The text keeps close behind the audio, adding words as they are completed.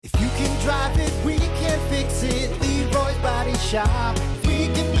drive it, we can fix it. Leroy's Body Shop. We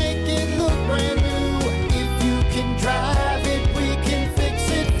can make it look brand new. If you can drive it, we can fix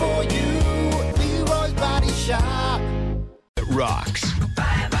it for you. Leroy's Body Shop. It rocks.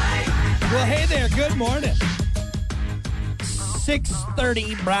 Well, hey there. Good morning.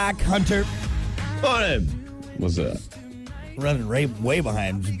 6:30, Brock Hunter. Morning. What's up? Running way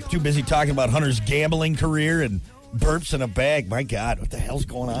behind. Too busy talking about Hunter's gambling career and burps in a bag. My God, what the hell's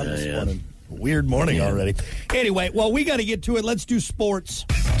going on this morning? Weird morning already. Anyway, well, we got to get to it. Let's do sports.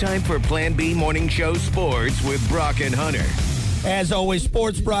 Time for Plan B Morning Show Sports with Brock and Hunter. As always,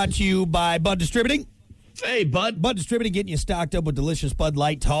 sports brought to you by Bud Distributing. Hey, Bud. Bud Distributing getting you stocked up with delicious Bud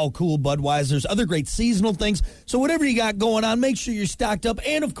Light, Tall, Cool, Budweisers, other great seasonal things. So whatever you got going on, make sure you're stocked up.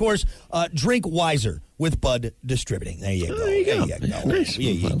 And, of course, drink wiser with Bud Distributing. There you go. There you go. Nice.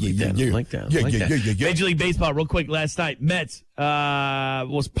 Like that. Major League Baseball, real quick, last night, Mets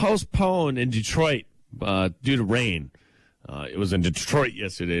was postponed in Detroit due to rain. It was in Detroit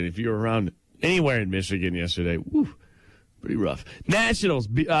yesterday. And if you were around anywhere in Michigan yesterday, pretty rough. Nationals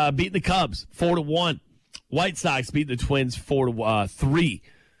beat the Cubs 4-1. White Sox beat the Twins 4-3.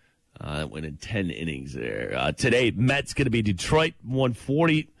 That went in 10 innings there. Today, Mets going to be Detroit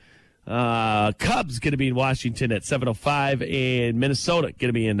 140. Cubs going to be in Washington at 7:05, and Minnesota going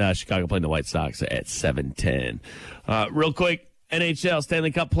to be in Chicago playing the White Sox at 7:10. Real quick, NHL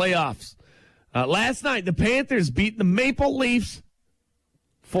Stanley Cup playoffs. Last night, the Panthers beat the Maple Leafs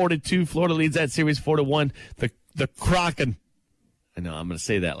 4-2. Florida leads that series 4-1. The Kraken. I know I'm going to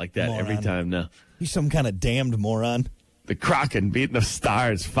say that like that every time now. He's some kind of damned moron. The Kraken beating the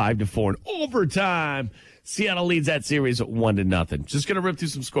Stars 5-4 in overtime. Seattle leads that series 1-0. Just going to rip through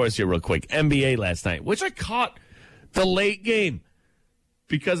some scores here real quick. NBA last night, which I caught the late game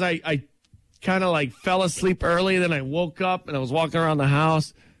because I kind of like fell asleep early. Then I woke up and I was walking around the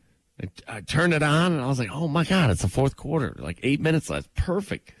house. I turned it on and I was like, oh my God, it's the fourth quarter. Like 8 minutes left.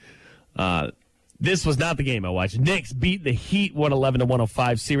 Perfect. This was not the game I watched. Knicks beat the Heat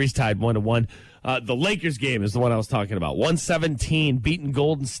 111-105. Series tied 1-1. The Lakers game is the one I was talking about. 117 beating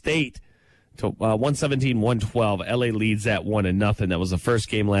Golden State to 117-112. LA leads that 1-0. That was the first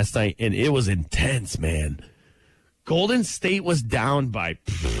game last night, and it was intense, man. Golden State was down by.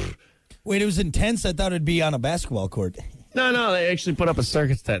 Wait, it was intense? I thought it'd be on a basketball court. No, they actually put up a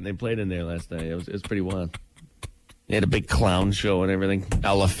circus tent and they played in there last night. It was pretty wild. They had a big clown show and everything.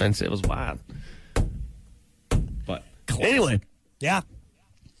 Elephants. It was wild. But anyway. Yeah.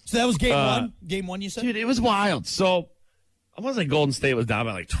 So that was game one? Game one, you said? Dude, it was wild. So I was like Golden State was down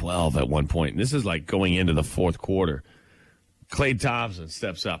by like 12 at one point. And this is like going into the fourth quarter. Klay Thompson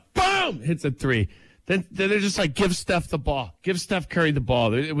steps up. Boom! Hits a three. Then they're just like, give Steph the ball. Give Steph Curry the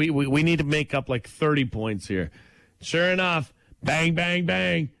ball. We need to make up like 30 points here. Sure enough, bang, bang,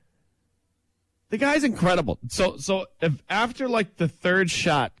 bang. The guy's incredible. So if after like the third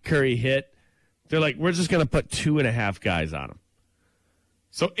shot Curry hit, they're like, we're just going to put 2.5 guys on him.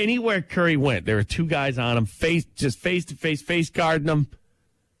 So anywhere Curry went, there were 2 guys on him, face to face guarding him,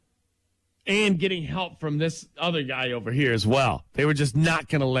 and getting help from this other guy over here as well. They were just not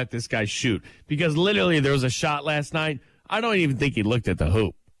going to let this guy shoot because literally there was a shot last night. I don't even think he looked at the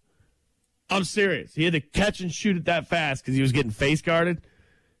hoop. I'm serious. He had to catch and shoot it that fast because he was getting face guarded.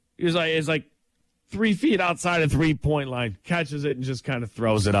 It's like 3 feet outside of 3-point line, catches it and just kind of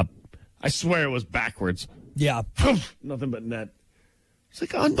throws it up. I swear it was backwards. Yeah. Nothing but net. It's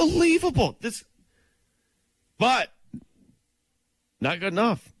like unbelievable. But not good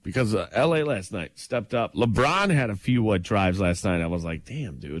enough because L.A. last night stepped up. LeBron had a few drives last night. I was like,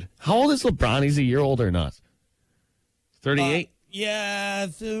 damn, dude. How old is LeBron? He's a year older than us. 38? Yeah.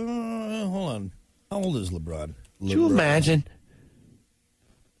 Hold on. How old is LeBron? Could you imagine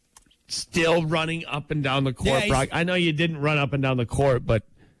still running up and down the court, Brock? I know you didn't run up and down the court, but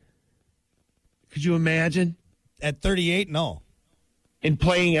could you imagine? At 38, no. And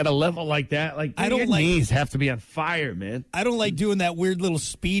playing at a level like that, like your knees have to be on fire, man. I don't like doing that weird little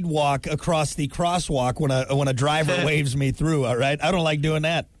speed walk across the crosswalk when a driver waves me through. All right, I don't like doing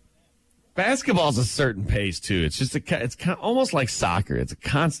that. Basketball's a certain pace too. It's just almost like soccer. It's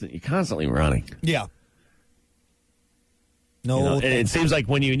you're constantly running. Yeah. No, and it seems like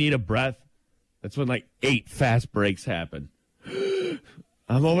when you need a breath, that's when like 8 fast breaks happen.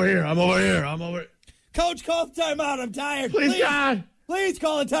 I'm over here. Coach, call the timeout. I'm tired. Please, God. Please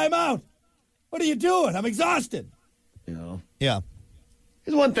call a timeout. What are you doing? I'm exhausted. Yeah.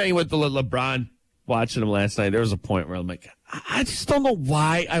 There's one thing with the LeBron, watching him last night, there was a point where I'm like, I just don't know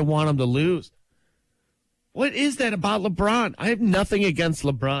why I want him to lose. What is that about LeBron? I have nothing against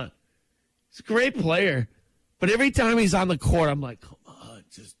LeBron. He's a great player. But every time he's on the court, I'm like, come on,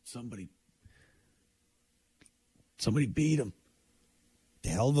 just somebody beat him.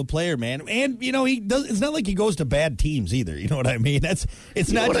 Hell of a player, man. And he does. It's not like he goes to bad teams either. You know what I mean? It's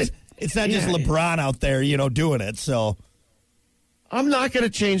not just LeBron out there, doing it. So I'm not going to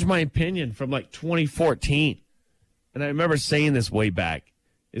change my opinion from like 2014. And I remember saying this way back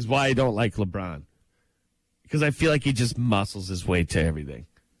is why I don't like LeBron. Because I feel like he just muscles his way to everything.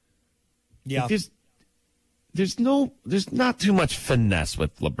 Yeah. Like there's not too much finesse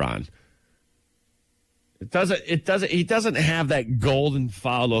with LeBron. He doesn't have that golden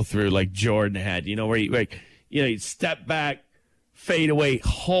follow through like Jordan had, where he step back, fade away,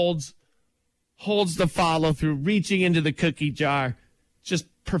 holds the follow through, reaching into the cookie jar, just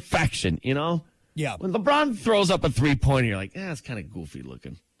perfection, Yeah. When LeBron throws up a 3-pointer, you're like, it's kind of goofy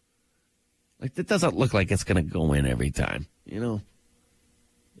looking. Like, that doesn't look like it's going to go in every time, And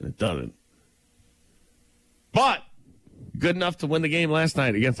it doesn't. But good enough to win the game last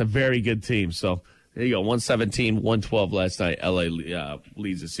night against a very good team. So there you go, 117-112 last night. LA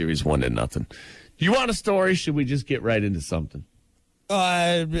leads the series 1-0. Do you want a story? Should we just get right into something?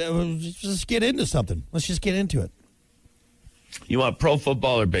 Just get into something. Let's just get into it. You want pro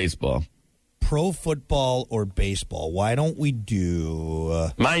football or baseball? Pro football or baseball? Why don't we do?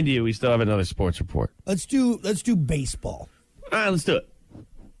 Mind you, we still have another sports report. Let's do baseball. All right, let's do it.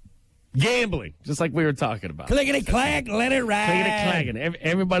 Gambling, just like we were talking about. Clickety-clack, let it ride. Clickety-clacking.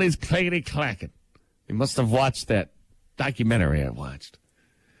 Everybody's clickety-clacking. You must have watched that documentary I watched.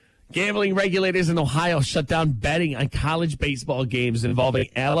 Gambling regulators in Ohio shut down betting on college baseball games involving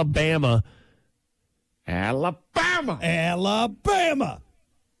Alabama.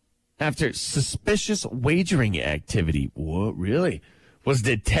 After suspicious wagering activity, what really was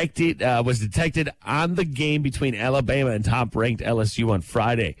detected on the game between Alabama and top-ranked LSU on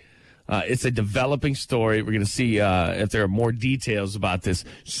Friday. It's a developing story. We're going to see if there are more details about this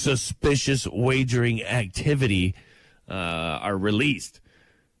suspicious wagering activity are released.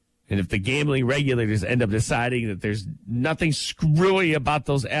 And if the gambling regulators end up deciding that there's nothing screwy about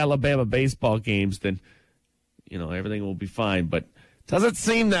those Alabama baseball games, then, everything will be fine. But it doesn't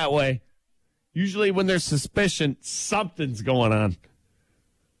seem that way. Usually when there's suspicion, something's going on.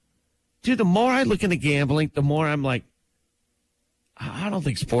 Dude, the more I look into gambling, the more I'm like, I don't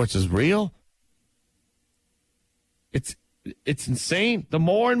think sports is real. It's insane. The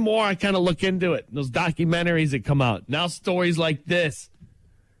more and more I kind of look into it, those documentaries that come out, now stories like this,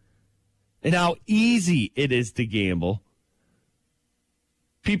 and how easy it is to gamble.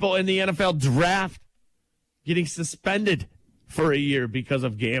 People in the NFL draft getting suspended for a year because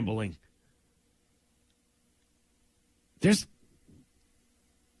of gambling. Is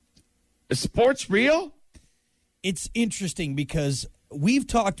sports real? It's interesting because we've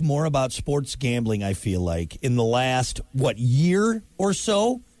talked more about sports gambling, I feel like, in the last, year or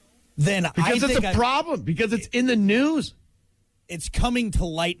so than because it's a problem, because it's in the news. It's coming to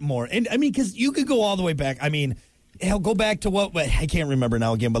light more. And, because you could go all the way back. Go back to what I can't remember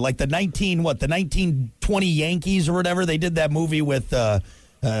now again, but like the 1920 Yankees or whatever. They did that movie with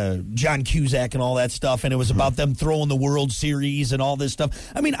John Cusack and all that stuff, and it was about them throwing the World Series and all this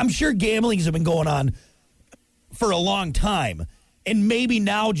stuff. I'm sure gamblings have been going on for a long time, and maybe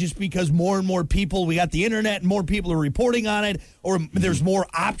now just because more and more people, we got the internet and more people are reporting on it, or there's more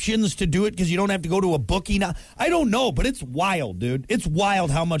options to do it because you don't have to go to a bookie now. I don't know, but it's wild, dude. It's wild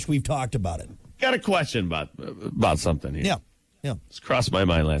how much we've talked about it. Got a question about something here. Yeah. It's crossed my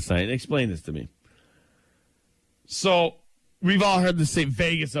mind last night. Explain this to me. So we've all heard the same,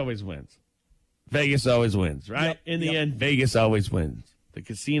 Vegas always wins. Vegas always wins, right? Yep. In the end, Vegas always wins. The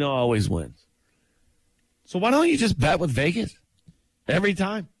casino always wins. So why don't you just bet with Vegas every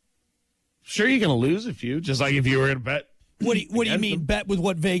time? Sure, you're going to lose a few, just like if you were going to bet. What do you mean, bet with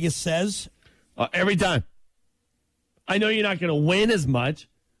what Vegas says? Every time. I know you're not going to win as much,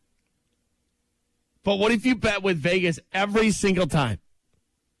 but what if you bet with Vegas every single time?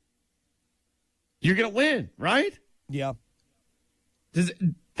 You're going to win, right? Yeah.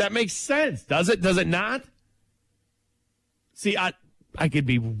 That makes sense, does it? Does it not? See, I could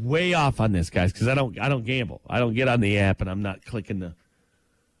be way off on this, guys, because I don't gamble. I don't get on the app, and I'm not clicking the.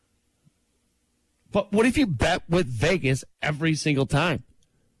 But what if you bet with Vegas every single time?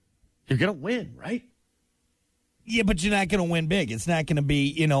 You're gonna win, right? Yeah, but you're not going to win big. It's not going to be,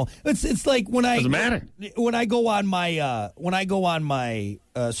 It's like when doesn't matter. When I go on my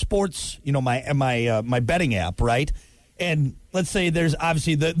sports, my betting app, right? And let's say there's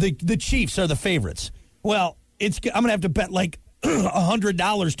obviously the Chiefs are the favorites. Well, I'm going to have to bet like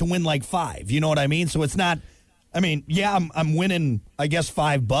 $100 to win like $5. You know what I mean? So it's not I mean, yeah, I'm winning, I guess,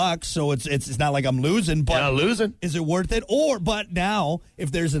 $5, so it's not like I'm losing. But Not losing. is it worth it? But now,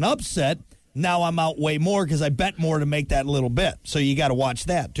 if there's an upset, now I'm out way more because I bet more to make that little bit. So you got to watch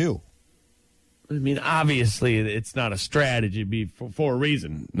that too. I mean, obviously, it's not a strategy. It'd be for a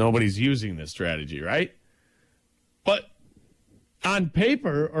reason. Nobody's using this strategy, right? But on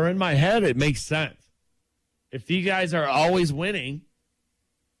paper or in my head, it makes sense. If these guys are always winning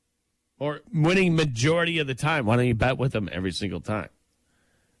or winning majority of the time, why don't you bet with them every single time?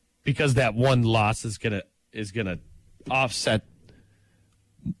 Because that one loss is gonna offset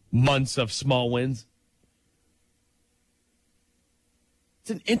months of small wins. It's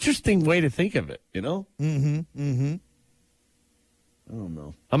an interesting way to think of it, you know? I don't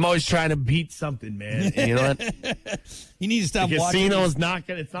know. I'm always trying to beat something, man. And you know what? You need to stop The watching. casino is not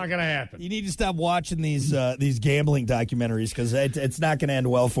gonna. It's not gonna happen. You need to stop watching these gambling documentaries because it's not going to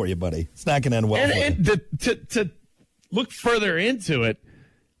end well for you, buddy. It's not going to end well for you. And to look further into it,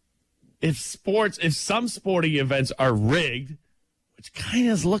 if some sporting events are rigged, which kind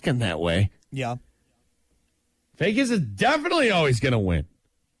of is looking that way, Yeah. Vegas is definitely always going to win.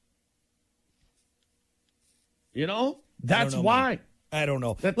 You know, that's know, why. man. I don't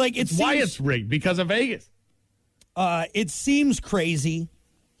know. That's Like it's why it's rigged, because of Vegas. It seems crazy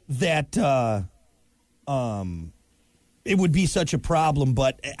that it would be such a problem,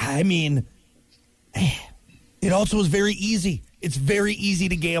 but I mean, it also is very easy. It's very easy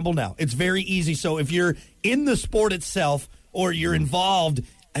to gamble now. It's very easy. So if you're in the sport itself or you're involved,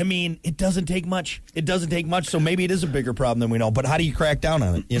 I mean, it doesn't take much. It doesn't take much. So maybe it is a bigger problem than we know. But how do you crack down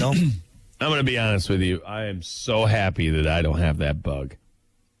on it? You know, I'm going to be honest with you. I am so happy that I don't have that bug.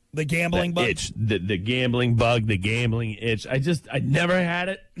 the gambling bug. Itch, the gambling bug, the gambling itch. I never had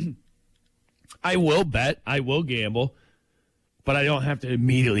it. I will bet, I will gamble, but I don't have to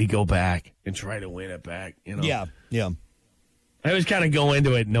immediately go back and try to win it back. You know? Yeah, yeah. I always kind of go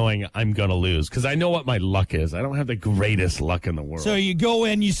into it knowing I'm going to lose because I know what my luck is. I don't have the greatest luck in the world. So you go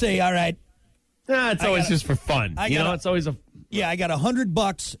in, you say, "All right, It's always just for fun. It's always a. yeah, I got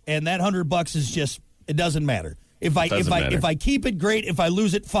 $100, and that $100 is just it doesn't matter. If I keep it, great. If I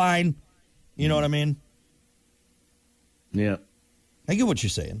lose it, fine. You know what I mean? Yeah. I get what you're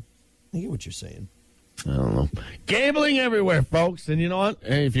saying. I don't know. Gambling everywhere, folks. And you know what?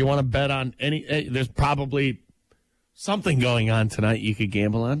 Hey, if you want to bet on there's probably something going on tonight you could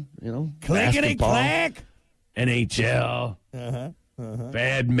gamble on. You know, Clickety basketball, clack. NHL,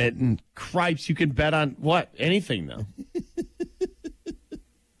 badminton, cripes. You can bet on what? Anything now.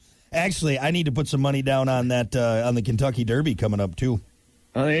 Actually, I need to put some money down on that on the Kentucky Derby coming up too.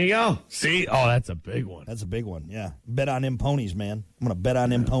 Oh, there you go. See? Oh, that's a big one. That's a big one. Yeah, bet on them ponies, man. I'm gonna bet on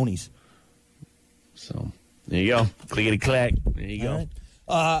them ponies. So there you go. Clickety clack. There you go.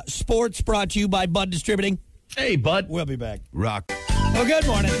 All right. Sports brought to you by Bud Distributing. Hey, bud. We'll be back. Rock. Oh, good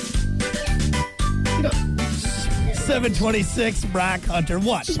morning. 726, Brock Hunter.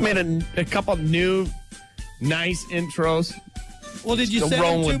 What? Just made a couple new nice intros. Well, did you Still send them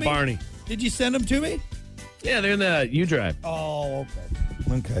rolling to with me? Barney. Did you send them to me? Yeah, they're in the U-Drive. Oh,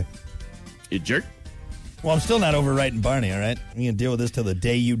 okay. Okay. You jerk. Well, I'm still not overwriting Barney, all right? I'm going to deal with this till the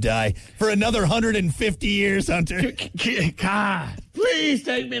day you die. For another 150 years, Hunter. God, please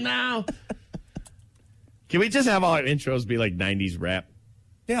take me now. Can we just have all our intros be like 90s rap?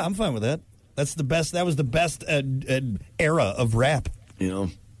 Yeah, I'm fine with that. That's the best. That was the best era of rap. You know,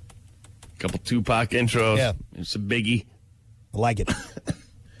 a couple Tupac intros. Yeah. And some Biggie. I like it.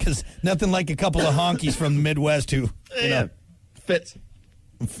 Because nothing like a couple of honkies from the Midwest who Fits.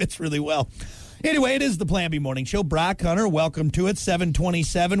 fits really well. Anyway, it is the Plan B Morning Show. Brock Hunter, welcome to it.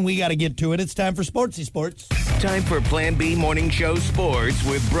 727. We got to get to it. It's time for Sportsy Sports. Time for Plan B Morning Show Sports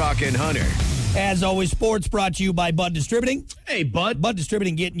with Brock and Hunter. As always, sports brought to you by Bud Distributing. Hey, bud. Bud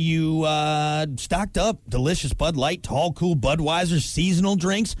Distributing getting you stocked up. Delicious Bud Light, tall, cool Budweiser, seasonal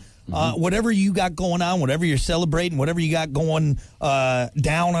drinks. Whatever you got going on, whatever you're celebrating, whatever you got going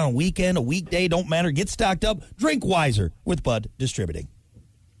down on a weekend, a weekday, don't matter. Get stocked up. Drink wiser with Bud Distributing.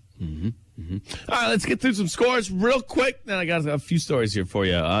 All right, let's get through some scores real quick. Then I got a few stories here for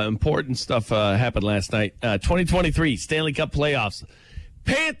you. Important stuff happened last night. 2023 Stanley Cup playoffs.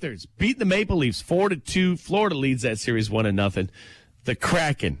 Panthers beat the Maple Leafs 4-2. Florida leads that series 1-0. The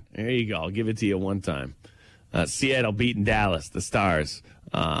Kraken. There you go. I'll give it to you one time. Seattle beating Dallas. The Stars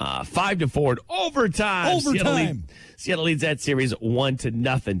 5-4 overtime. Seattle leads that series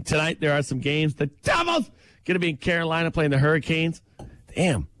 1-0. Tonight there are some games. The Devils going to be in Carolina playing the Hurricanes.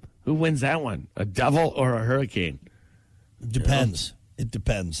 Damn. Who wins that one? A Devil or a Hurricane? Depends. It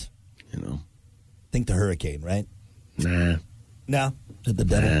depends. You know. Think the Hurricane, right? Nah. No. The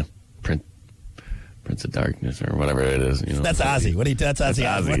Devil. Prince of Darkness or whatever it is. You know, That's Ozzy. That's Ozzy.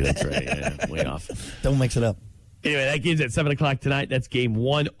 That's Ozzy. That's right. Yeah, way off. Don't mix it up. Anyway, that game's at 7 o'clock tonight. That's game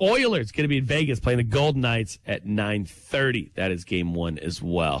one. Oilers going to be in Vegas playing the Golden Knights at 9:30. That is game one as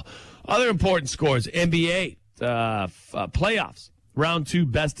well. Other important scores, NBA playoffs. Round 2,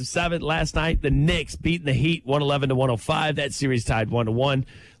 best of 7. Last night, the Knicks beating the Heat 111-105. That series tied 1-1.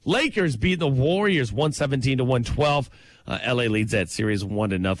 Lakers beat the Warriors 117-112. LA leads that series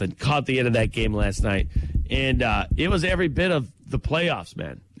 1-0. Caught the end of that game last night. And it was every bit of the playoffs,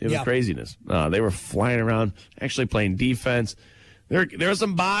 man. It was craziness. They were flying around, actually playing defense. There were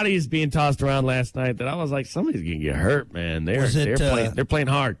some bodies being tossed around last night that I was like, somebody's going to get hurt, man. They're playing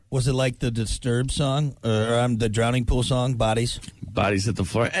hard. Was it like the Disturbed song or the Drowning Pool song, Bodies? Bodies hit the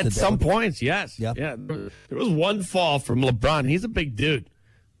floor. At some points, yes. Yep. Yeah. There was one fall from LeBron. He's a big dude.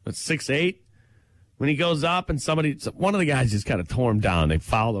 That's 6'8". When he goes up and one of the guys just kind of tore him down. They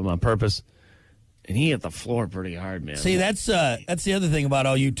fouled him on purpose. And he hit the floor pretty hard, man. See, that's the other thing about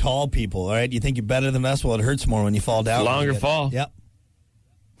all you tall people, all right? You think you're better than us? Well, it hurts more when you fall down. Longer fall. Yep.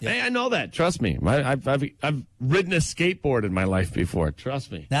 Hey, I know that. Trust me. I've ridden a skateboard in my life before.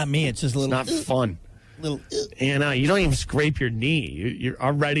 Trust me. Not me. It's just a little. It's not fun. Little. And you don't even scrape your knee. You're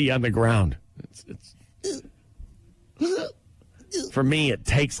already on the ground. For me, it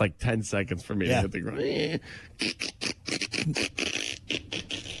takes like 10 seconds for me to hit the ground.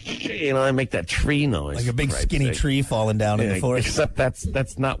 I make that tree noise. Like a big skinny tree falling down in the forest. Except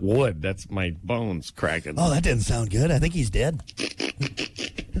that's not wood. That's my bones cracking. Oh, that didn't sound good. I think he's dead.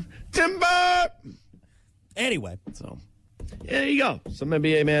 Timber! Anyway. So, there you go. Some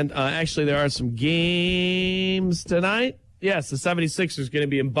NBA, man. Actually, there are some games tonight. Yes, the 76ers going to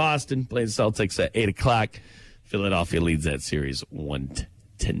be in Boston playing the Celtics at 8 o'clock. Philadelphia leads that series 1-0.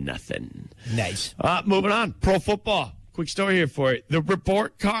 Nice. Moving on. Pro football. Quick story here for you. The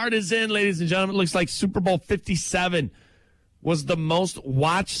report card is in, ladies and gentlemen. It looks like Super Bowl 57 was the most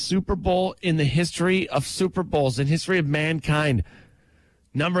watched Super Bowl in the history of Super Bowls, in history of mankind.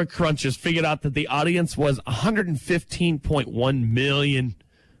 Number crunchers figured out that the audience was 115.1 million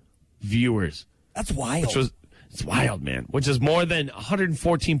viewers. That's wild. It's wild, man. Which is more than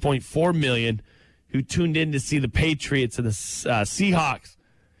 114.4 million who tuned in to see the Patriots and the Seahawks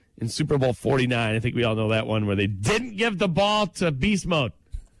in Super Bowl 49. I think we all know that one where they didn't give the ball to beast mode.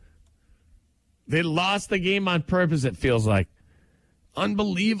 They lost the game on purpose, it feels like.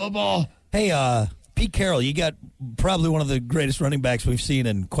 Unbelievable. Hey, Pete Carroll, you got probably one of the greatest running backs we've seen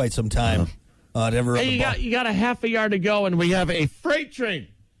in quite some time. You got a half a yard to go, and we have a freight train.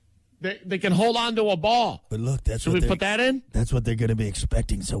 They can hold on to a ball. But look, Should we put that in? That's what they're going to be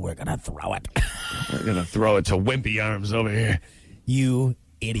expecting, so we're going to throw it. We're going to throw it to Wimpy Arms over here. You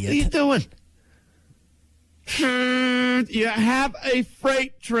idiot. What are you doing? You have a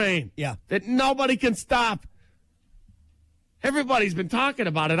freight train that nobody can stop. Everybody's been talking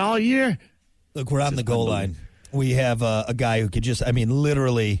about it all year. Look, we're on the goal line. We have a guy who could just,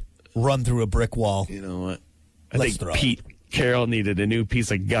 literally run through a brick wall. You know what? I think Pete Carroll needed a new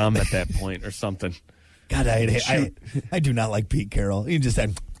piece of gum at that point or something. God, I do not like Pete Carroll. He just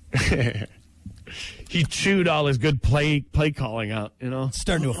had... He chewed all his good play calling out, It's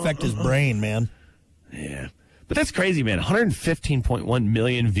starting to affect his brain, man. Yeah. But that's crazy, man. 115.1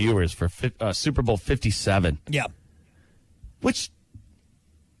 million viewers for Super Bowl 57. Yeah. Which,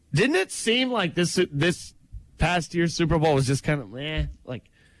 didn't it seem like this past year's Super Bowl was just kind of, like,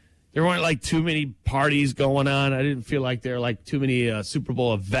 there weren't, like, too many parties going on. I didn't feel like there were, like, too many Super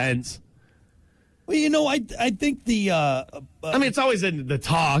Bowl events. Well, I think the... it's always in the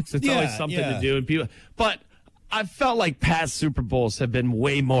talks. It's always something to do. And people, but I felt like past Super Bowls have been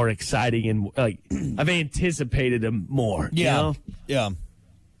way more exciting and, like, I've anticipated them more. Yeah. You know? Yeah.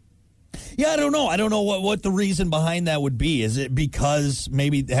 Yeah, I don't know. I don't know what the reason behind that would be. Is it because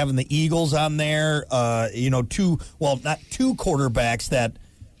maybe having the Eagles on there, not two quarterbacks that,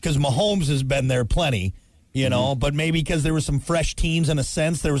 because Mahomes has been there plenty, but maybe because there were some fresh teams in a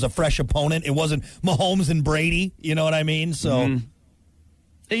sense. There was a fresh opponent. It wasn't Mahomes and Brady. You know what I mean? So, And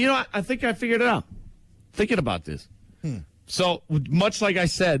I think I figured it out. Thinking about this. So, much like I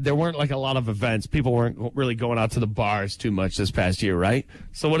said, there weren't like a lot of events. People weren't really going out to the bars too much this past year, right?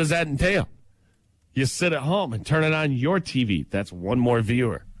 So what does that entail? You sit at home and turn it on your TV. That's one more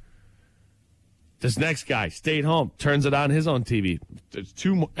viewer. This next guy stayed home, turns it on his own TV. There's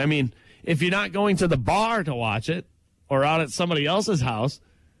two more. If you're not going to the bar to watch it or out at somebody else's house,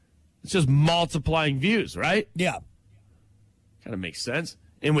 it's just multiplying views, right? Yeah. Kind of makes sense.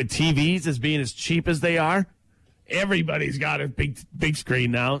 And with TVs as being as cheap as they are, everybody's got a big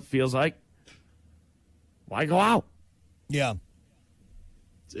screen now, it feels like. Why go out? Yeah.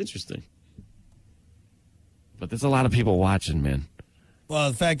 It's interesting. But there's a lot of people watching, man.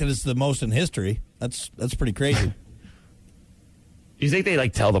 Well, the fact that it's the most in history, that's pretty crazy. You think they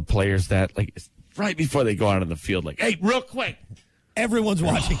tell the players that right before they go out on the field, hey, real quick, Everyone's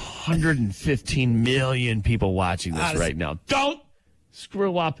watching. 115 million people watching this right now. Don't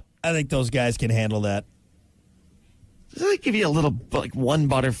screw up. I think those guys can handle that. Doesn't that give you a little one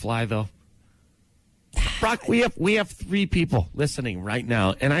butterfly though? Brock, we have 3 people listening right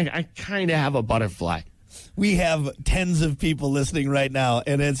now, and I kind of have a butterfly. We have tens of people listening right now,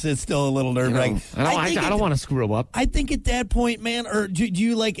 and it's still a little nerve-wracking. I don't want to screw them up. I think at that point, man, or do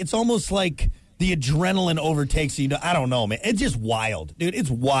you it's almost like the adrenaline overtakes you. I don't know, man. It's just wild, dude. It's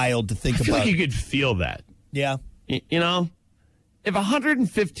wild to think I feel about. like you could feel that. Yeah. You know, if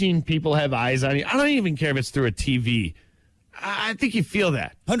 115 people have eyes on you, I don't even care if it's through a TV. I think you feel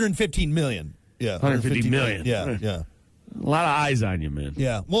that. 115 million. Yeah. 150 million. Yeah, yeah. A lot of eyes on you, man.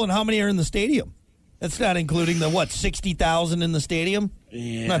 Yeah. Well, and how many are in the stadium? That's not including the 60,000 in the stadium?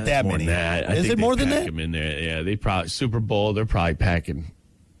 Yeah, not that more many. Than that. Is it more than that? Them in there. Yeah, they probably Super Bowl. They're probably packing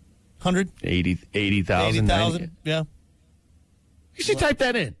 100, 80,000. 80,000. Yeah. You should type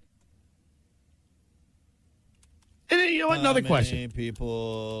that in. And then, you know what? Another question. How many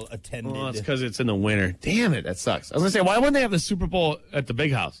people attended? Well, it's because it's in the winter. Damn it, that sucks. I was going to say, why wouldn't they have the Super Bowl at the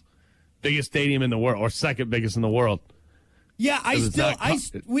Big House? Biggest stadium in the world, or second biggest in the world. Yeah,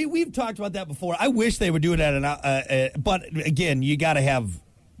 we've talked about that before. I wish they would do it at an, but again, you got to have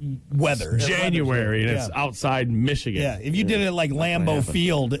weather. January, and it's outside Michigan. Yeah, if you did it like Lambeau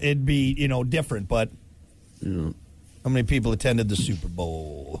Field, it'd be different. But how many people attended the Super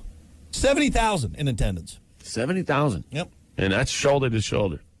Bowl? 70,000 in attendance. 70,000. Yep, and that's shoulder to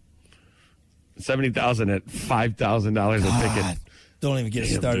shoulder. 70,000 at $5,000 a ticket. Don't even get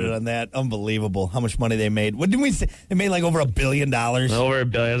started on that. Unbelievable how much money they made. What didn't we say? They made like over $1 billion. Over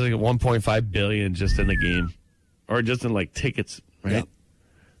 $1 billion. It was like $1.5 billion just in the game, or just in tickets. Right? Yep.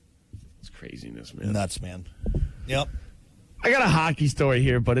 It's craziness, man. Nuts, man. Yep. I got a hockey story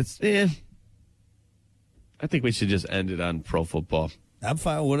here, but it's I think we should just end it on pro football. I'm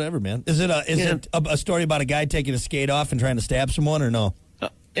fine. Whatever, man. Is it a story about a guy taking a skate off and trying to stab someone, or no?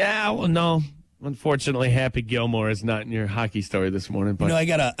 Well, no. Unfortunately, Happy Gilmore is not in your hockey story this morning. But I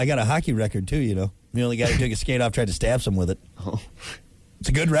got a hockey record too. I'm the only guy who took a skate off, tried to stab some with it. Oh. It's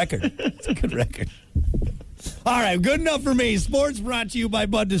a good record. It's a good record. All right, good enough for me. Sports brought to you by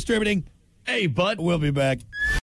Bud Distributing. Hey, Bud. We'll be back.